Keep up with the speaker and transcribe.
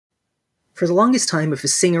For the longest time, if a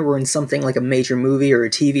singer were in something like a major movie or a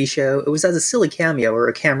TV show, it was as a silly cameo or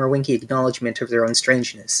a camera-winky acknowledgement of their own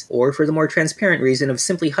strangeness, or for the more transparent reason of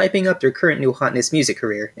simply hyping up their current new hotness music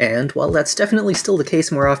career. And while that's definitely still the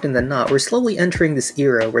case more often than not, we're slowly entering this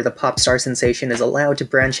era where the pop star sensation is allowed to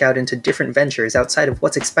branch out into different ventures outside of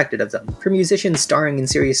what's expected of them, for musicians starring in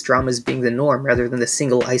serious dramas being the norm rather than the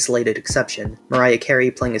single isolated exception. Mariah Carey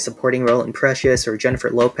playing a supporting role in Precious, or Jennifer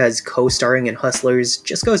Lopez co-starring in Hustlers,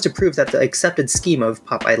 just goes to prove that the accepted schema of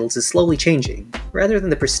pop idols is slowly changing. Rather than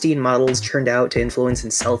the pristine models churned out to influence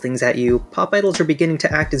and sell things at you, pop idols are beginning to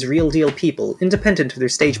act as real-deal people, independent of their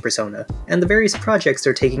stage persona. And the various projects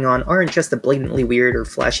they're taking on aren't just the blatantly weird or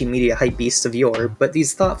flashy media hype beasts of yore, but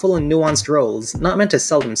these thoughtful and nuanced roles, not meant to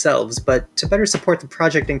sell themselves, but to better support the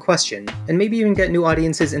project in question, and maybe even get new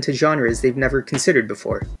audiences into genres they've never considered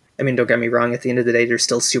before. I mean, don't get me wrong, at the end of the day, they're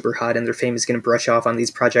still super hot and their fame is going to brush off on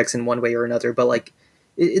these projects in one way or another, but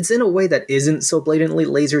it's in a way that isn't so blatantly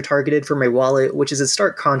laser-targeted for my wallet, which is a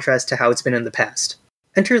stark contrast to how it's been in the past.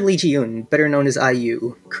 Enter Lee Ji-yoon, better known as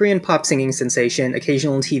IU, Korean pop singing sensation,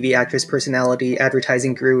 occasional TV actress personality,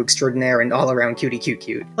 advertising guru extraordinaire, and all-around cutie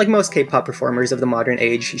cute. Like most K-pop performers of the modern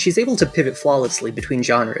age, she's able to pivot flawlessly between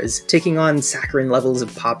genres, taking on saccharine levels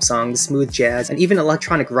of pop songs, smooth jazz, and even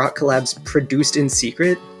electronic rock collabs produced in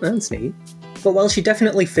secret. That's neat. But while she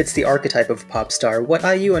definitely fits the archetype of a pop star, what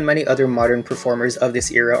IU and many other modern performers of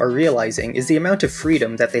this era are realizing is the amount of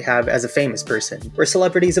freedom that they have as a famous person. Where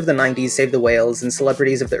celebrities of the 90s saved the whales and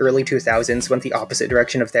celebrities of the early 2000s went the opposite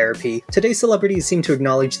direction of therapy, today's celebrities seem to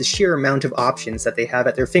acknowledge the sheer amount of options that they have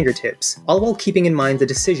at their fingertips, all while keeping in mind the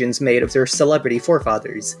decisions made of their celebrity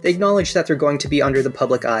forefathers. They acknowledge that they're going to be under the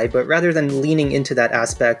public eye, but rather than leaning into that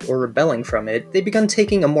aspect or rebelling from it, they've begun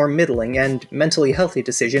taking a more middling and mentally healthy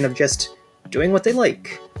decision of just doing what they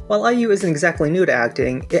like. While IU isn't exactly new to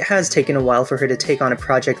acting, it has taken a while for her to take on a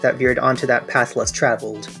project that veered onto that path less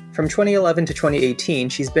traveled. From 2011 to 2018,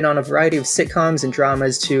 she's been on a variety of sitcoms and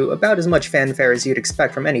dramas to about as much fanfare as you'd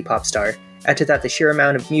expect from any pop star. Add to that the sheer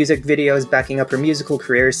amount of music videos backing up her musical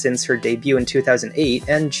career since her debut in 2008,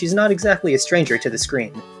 and she's not exactly a stranger to the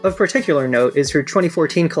screen. Of particular note is her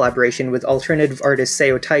 2014 collaboration with alternative artist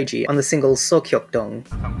Seo Taiji on the single Sokyokdong.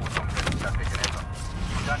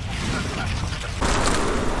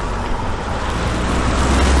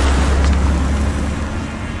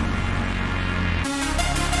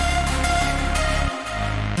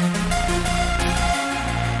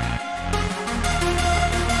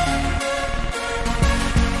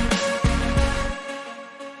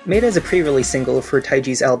 Made as a pre-release single for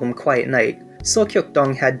Taiji's album Quiet Night,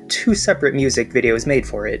 Sokyokdong had two separate music videos made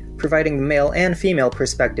for it, providing the male and female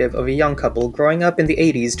perspective of a young couple growing up in the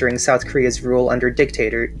 80s during South Korea's rule under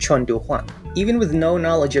dictator Chon Do-hwan. Even with no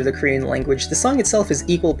knowledge of the Korean language, the song itself is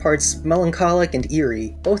equal parts melancholic and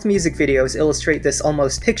eerie. Both music videos illustrate this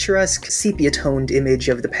almost picturesque, sepia-toned image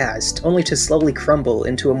of the past, only to slowly crumble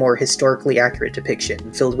into a more historically accurate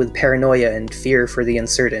depiction, filled with paranoia and fear for the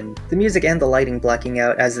uncertain. The music and the lighting blacking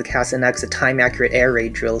out as the cast enacts a time-accurate air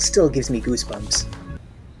raid drill still gives me goosebumps.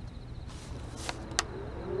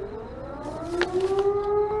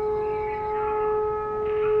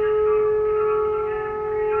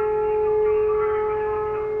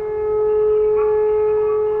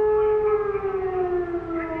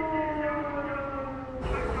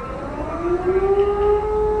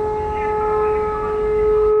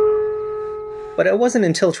 But it wasn't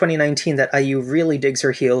until 2019 that IU really digs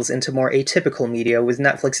her heels into more atypical media with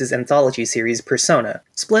Netflix's anthology series Persona.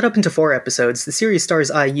 Split up into 4 episodes, the series stars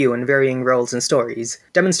IU in varying roles and stories,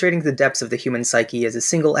 demonstrating the depths of the human psyche as a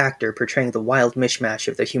single actor portraying the wild mishmash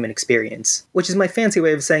of the human experience. Which is my fancy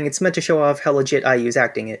way of saying it's meant to show off how legit IU's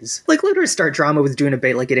acting is. Like, let her start drama with doing a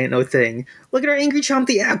bait like it ain't no thing. Look at her angry chomp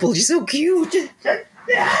the apple, she's so cute!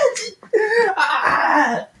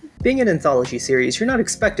 Being an anthology series, you're not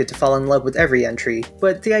expected to fall in love with every entry,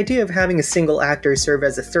 but the idea of having a single actor serve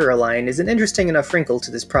as a through line is an interesting enough wrinkle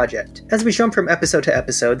to this project. As we jump from episode to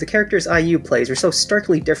episode, the characters IU plays are so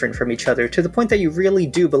starkly different from each other to the point that you really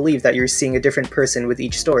do believe that you're seeing a different person with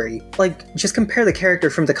each story. Like, just compare the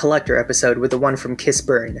character from the Collector episode with the one from Kiss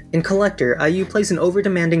Burn. In Collector, IU plays an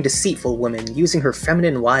over-demanding, deceitful woman, using her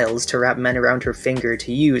feminine wiles to wrap men around her finger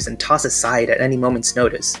to use and toss aside at any moment's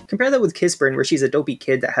notice. Compare that with Kiss Burn, where she's a dopey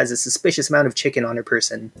kid that has a suspicious amount of chicken on her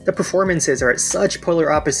person. The performances are at such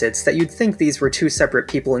polar opposites that you'd think these were two separate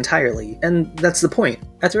people entirely, and that's the point.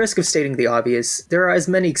 At the risk of stating the obvious, there are as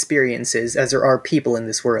many experiences as there are people in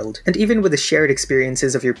this world, and even with the shared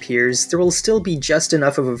experiences of your peers, there will still be just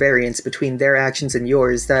enough of a variance between their actions and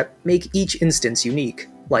yours that make each instance unique.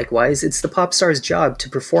 Likewise, it's the pop star's job to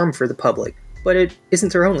perform for the public, but it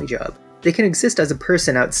isn't their only job. They can exist as a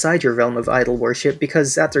person outside your realm of idol worship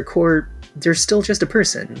because, at their core, they're still just a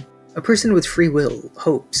person. A person with free will,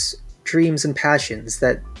 hopes, dreams, and passions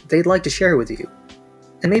that they'd like to share with you.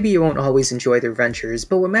 And maybe you won't always enjoy their ventures,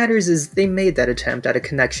 but what matters is they made that attempt at a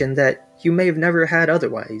connection that you may have never had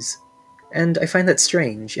otherwise. And I find that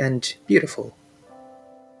strange and beautiful.